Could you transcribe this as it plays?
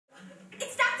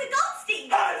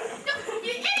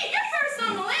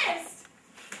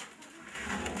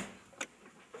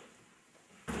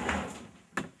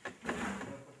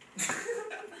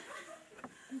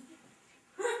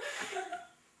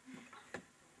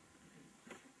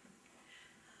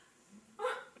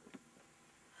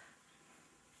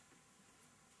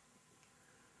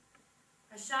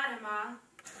shot him, Ma.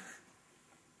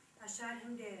 I shot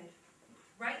him dead.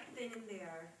 Right then and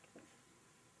there.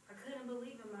 I couldn't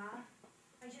believe it, Ma.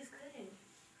 I just couldn't.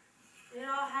 It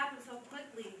all happened so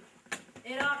quickly.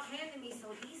 It all came to me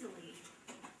so easily.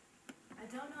 I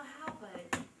don't know how,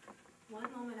 but one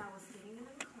moment I was sitting in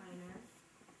the recliner,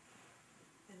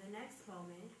 and the next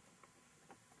moment,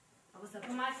 I was up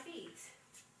on my feet,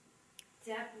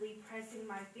 deftly pressing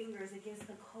my fingers against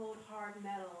the cold, hard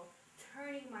metal,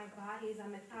 turning my body as I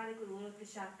methodically loaded the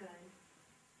shotgun.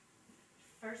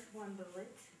 First one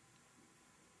bullet,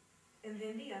 and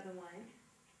then the other one,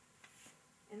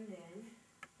 and then,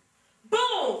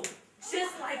 boom!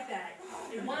 Just like that.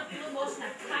 In one fluid motion,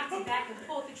 I cocked it back and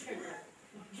pulled the trigger.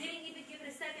 Didn't even give it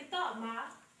a second thought, Ma.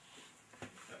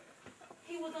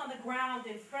 He was on the ground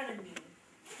in front of me.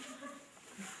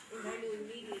 And I knew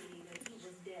immediately that he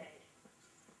was dead.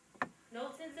 No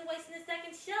sense in wasting a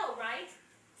second shell, right?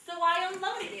 So I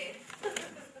unloaded it.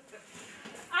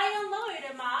 I unloaded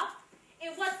it, Ma.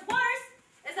 And what's worse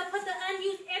is I put the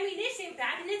unused ammunition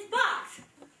back in its box.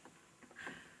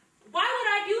 Why would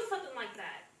I do something like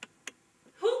that?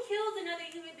 Who kills another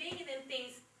human being and then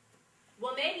thinks,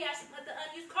 well, maybe I should put the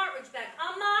unused cartridge back?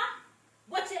 Ma?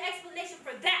 What's your explanation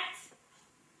for that?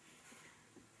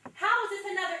 How is this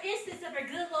another instance of a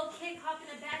good little kid caught in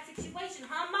a bad situation,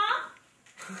 Ma?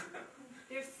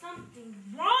 There's something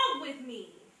wrong with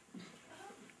me.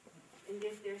 And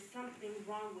if there's something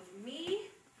wrong with me,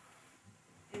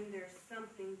 then there's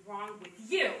something wrong with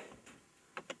you.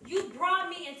 You brought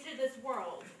me into this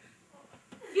world.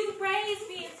 You raised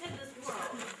me into this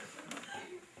world.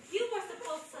 You were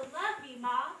supposed to love me,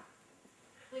 Ma.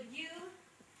 But you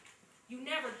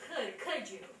never could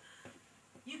you?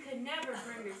 You could never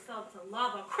bring yourself to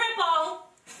love a cripple.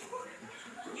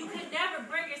 You could never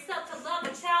bring yourself to love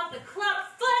a child with a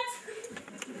club foot.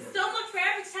 So much for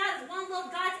every child is one little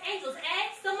God's angels,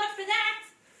 eh? So much for that.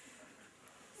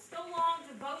 So long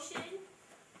devotion.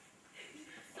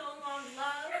 So long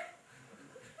love.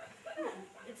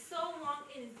 It's so long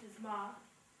innocence, Ma.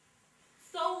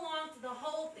 So long to the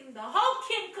whole thing, the whole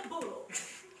kit and caboodle.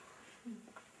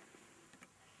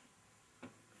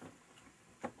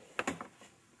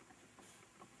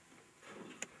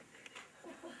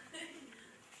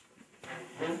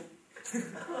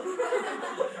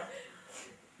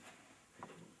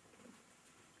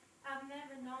 I've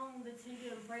never known the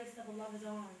tender embrace of a lover's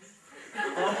arms.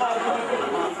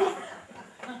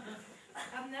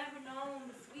 I've never known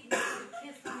the sweetness of a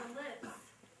kiss on the lips.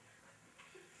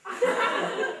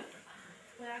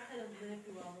 But I could have lived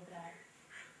through all of that.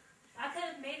 I could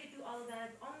have made it through all of that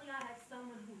if only I had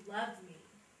someone who loved me.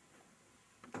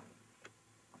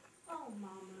 Oh,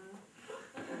 Mama.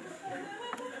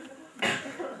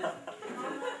 Mama,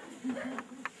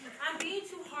 I'm being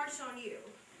too harsh on you.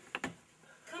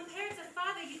 Compared to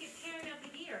Father, you get parent of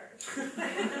the year.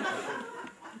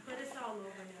 But it's all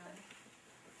over now.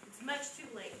 It's much too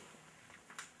late.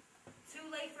 Too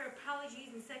late for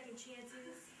apologies and second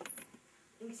chances.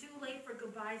 And too late for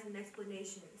goodbyes and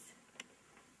explanations.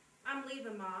 I'm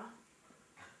leaving, Ma.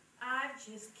 I've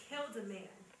just killed a man.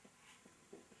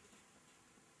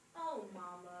 Oh,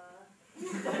 Mama.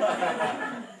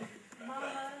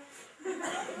 Mama.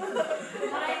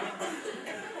 Life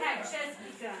had just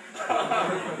begun.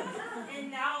 And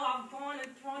now I've gone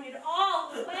and thrown it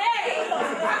all away.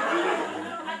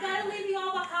 I gotta leave you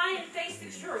all behind and face the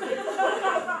truth.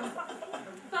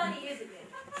 Funny, isn't it?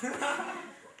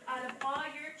 Out of all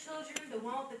your children, the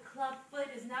one with the club foot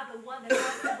is now the one that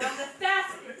wants to run the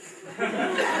fastest.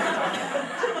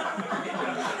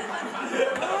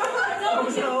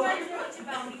 Don't you worry too much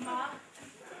about me, Ma.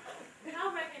 I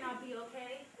reckon I'll be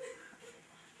okay.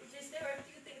 It's just there are a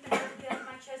few things I have to get off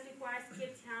my chest before I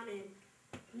skip town, and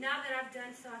now that I've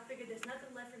done so, I figured there's nothing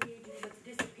left for me to do but to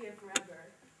disappear forever.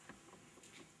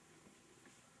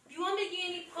 You want me to get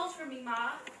any clothes for me,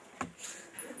 Ma?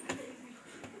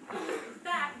 In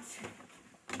fact,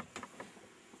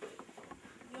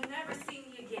 you'll never see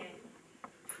me again.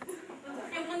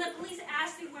 And when the police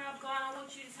ask me where I've gone, I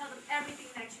want you to tell them everything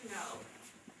that you know.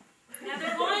 Now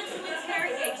they're going to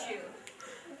interrogate you.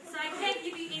 So I can't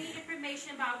give you any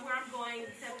information about where I'm going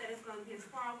except that it's going to be as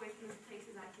far away from this place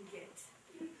as I can get.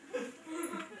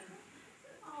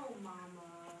 Oh,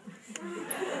 Mama.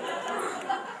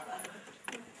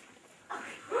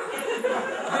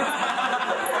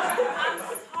 I'm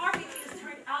sorry things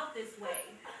turned out this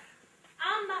way.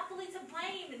 I'm not fully to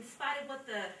blame in spite of what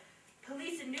the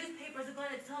police and newspapers are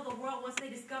going to tell the world once they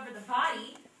discover the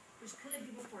body, which could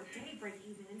be before daybreak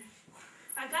even.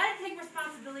 I gotta take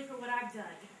responsibility for what I've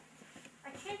done. I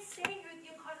can't stand here with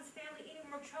you and cause this family any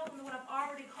more trouble than what I've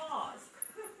already caused.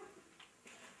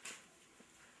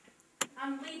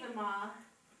 I'm leaving, Ma.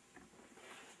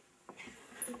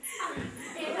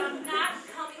 And I'm not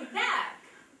coming back.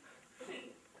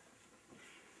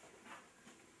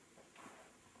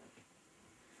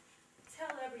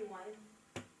 Tell everyone.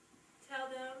 Tell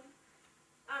them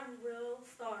I'm real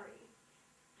sorry.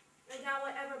 And I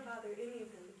won't ever bother any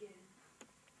of them